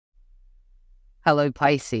Hello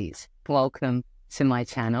Pisces, welcome to my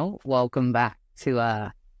channel. Welcome back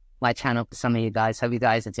to my channel for some of you guys. Hope you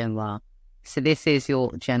guys are doing well. So this is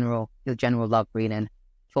your general love reading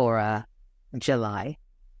for July.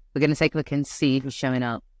 We're going to take a look and see who's showing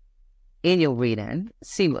up in your reading,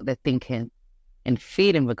 see what they're thinking and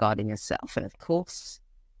feeling regarding yourself, and of course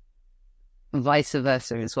vice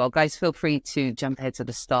versa as well. Guys, feel free to jump ahead to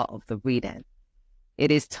the start of the reading.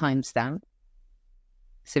 It is timestamped.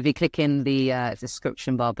 So if you click in the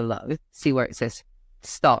description bar below, see where it says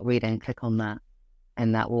start reading, click on that,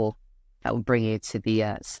 and that will bring you to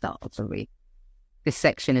the start of the read. This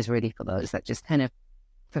section is really for those that just kind of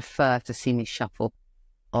prefer to see me shuffle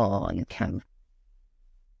on camera.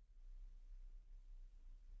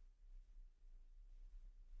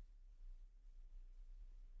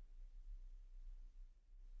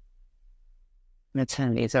 I'm going to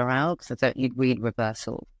turn these around because I don't need read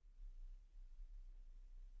reversal.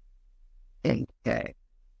 Okay.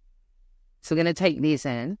 So we're going to take these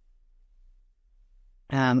in,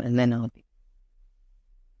 and then I'll be...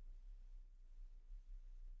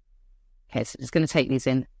 Okay, so just going to take these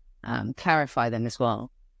in, clarify them as well,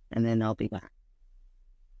 and then I'll be back.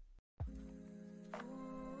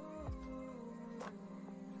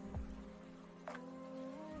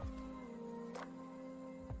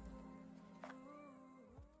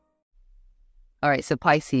 All right, so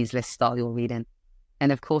Pisces, let's start your reading.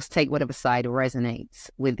 And of course, take whatever side resonates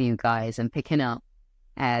with you guys and picking up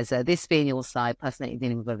as this being your side, personally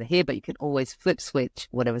dealing with over here, but you can always flip switch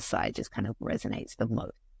whatever side just kind of resonates the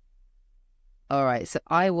most. All right, so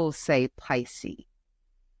I will say Pisces.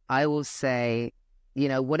 I will say,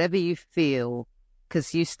 whatever you feel,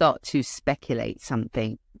 because you start to speculate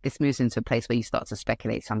something. This moves into a place where you start to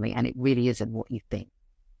speculate something and it really isn't what you think.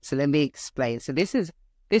 So let me explain. So this is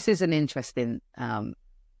an interesting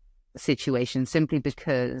situation, simply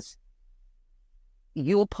because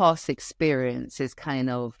your past experience is kind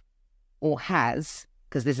of, or has,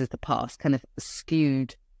 because this is the past, kind of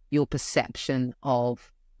skewed your perception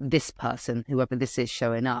of this person, whoever this is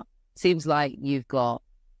showing up. Seems like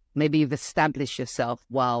maybe you've established yourself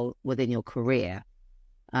well within your career,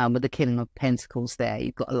 with the King of Pentacles there.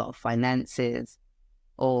 You've got a lot of finances,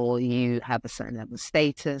 or you have a certain level of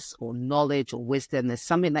status or knowledge or wisdom. There's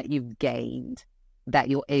something that you've gained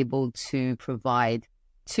that you're able to provide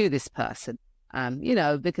to this person,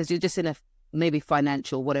 because you're just in a maybe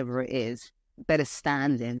financial, whatever it is, better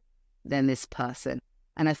standing than this person.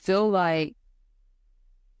 And I feel like,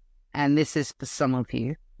 and this is for some of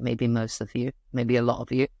you, maybe most of you, maybe a lot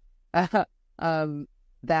of you, that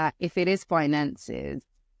if it is finances,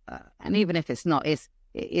 and even if it's not,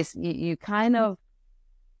 you kind of,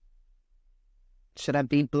 should I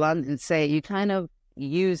be blunt and say, you kind of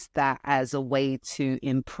use that as a way to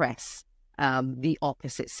impress the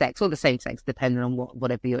opposite sex or the same sex, depending on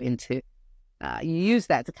whatever you're into. You use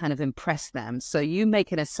that to kind of impress them. So you made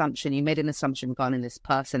an assumption regarding this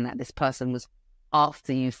person, that this person was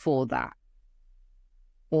after you for that,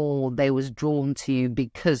 or they was drawn to you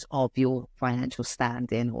because of your financial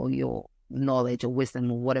standing or your knowledge or wisdom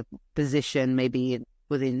or whatever position maybe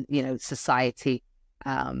within society,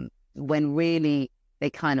 when really they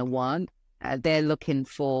kind of weren't. They're looking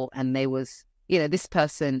for, and they was, this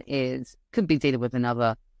person could be dealing with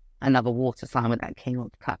another water sign with that King of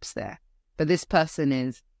Cups there. But this person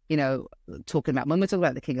is, talking about, when we're talking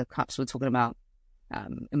about the King of Cups, we're talking about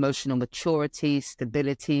emotional maturity,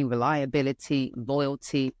 stability, reliability,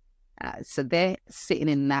 loyalty. So they're sitting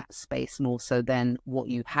in that space more so than what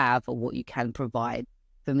you have or what you can provide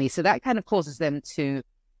for me. So that kind of causes them to,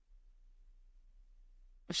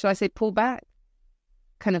 should I say, pull back,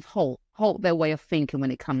 kind of halt their way of thinking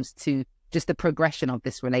when it comes to just the progression of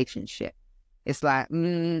this relationship. It's like,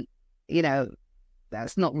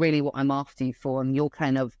 that's not really what I'm after you for. And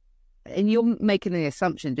you're making the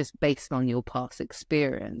assumption just based on your past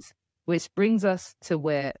experience, which brings us to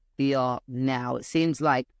where we are now. It seems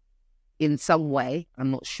like in some way,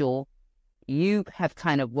 I'm not sure, you have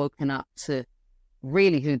kind of woken up to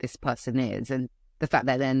really who this person is and the fact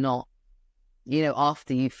that they're not,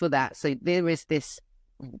 after you for that. So there is this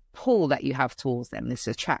pull that you have towards them, this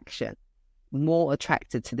attraction, more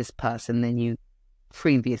attracted to this person than you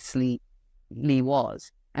previously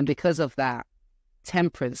was. And because of that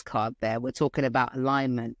Temperance card there, we're talking about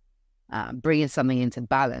alignment, bringing something into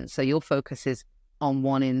balance. So your focus is on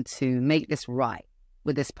wanting to make this right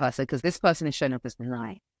with this person, because this person is showing up as the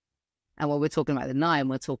 9. And when we're talking about the 9,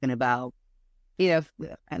 we're talking about,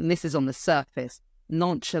 and this is on the surface,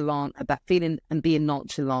 nonchalant about feeling and being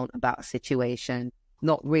nonchalant about a situation,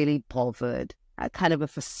 not really bothered, kind of a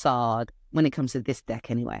facade when it comes to this deck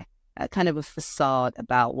anyway. kind of a facade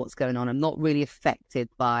about what's going on. I'm not really affected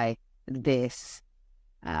by this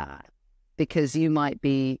because you might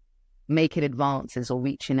be making advances or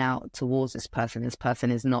reaching out towards this person. This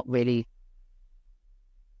person is not really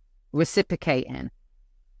reciprocating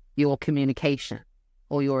your communication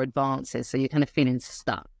or your advances. So you're kind of feeling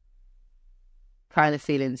stuck.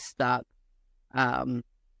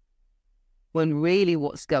 When really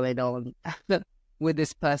what's going on with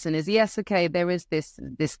this person is, yes, okay, there is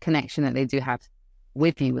this connection that they do have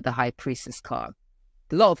with you with the High Priestess card.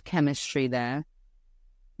 A lot of chemistry there,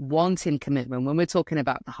 wanting commitment. When we're talking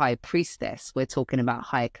about the High Priestess, we're talking about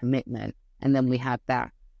high commitment. And then we have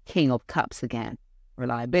that King of Cups again,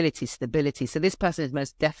 reliability, stability. So this person is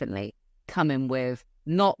most definitely coming with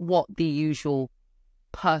not what the usual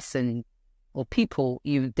person or people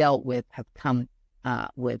you've dealt with have come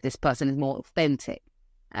with. This person is more authentic.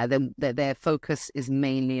 Their focus is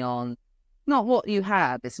mainly on not what you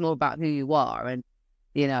have, it's more about who you are, and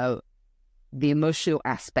the emotional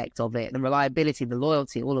aspect of it, the reliability, the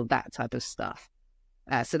loyalty, all of that type of stuff.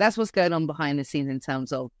 So that's what's going on behind the scenes in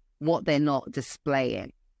terms of what they're not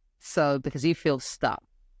displaying. So because you feel stuck,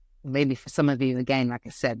 maybe for some of you, again, like I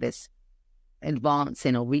said, this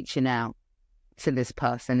advancing or reaching out to this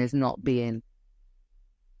person is not being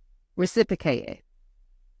reciprocated.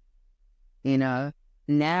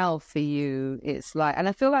 Now for you, it's like, and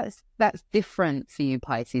I feel like that's different for you,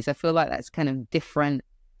 Pisces. I feel like that's kind of different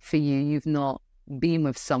for you. You've not been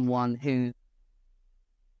with someone who,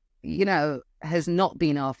 has not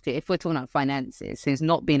been after, if we're talking about finances, who's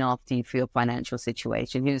not been after you for your financial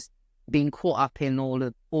situation, who's been caught up in all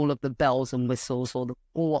of the bells and whistles, all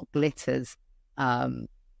what glitters.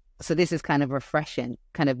 So this is kind of refreshing,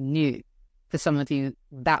 kind of new. For some of you,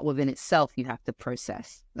 that within itself, you have to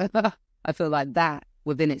process. I feel like that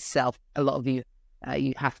within itself, a lot of you,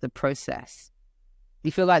 you have to process.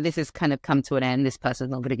 You feel like this has kind of come to an end. This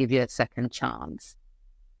person's not going to give you a second chance.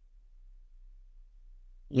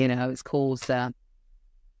 It's caused, a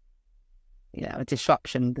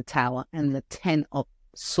disruption, the Tower, and the 10 of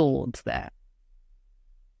Swords there.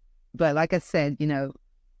 But like I said,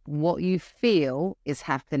 what you feel is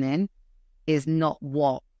happening is not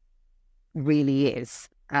what really is.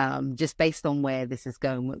 Just based on where this is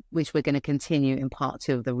going, which we're going to continue in part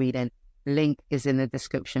 2 of the reading. Link is in the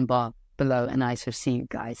description bar below, and I shall see you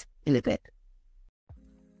guys in a bit.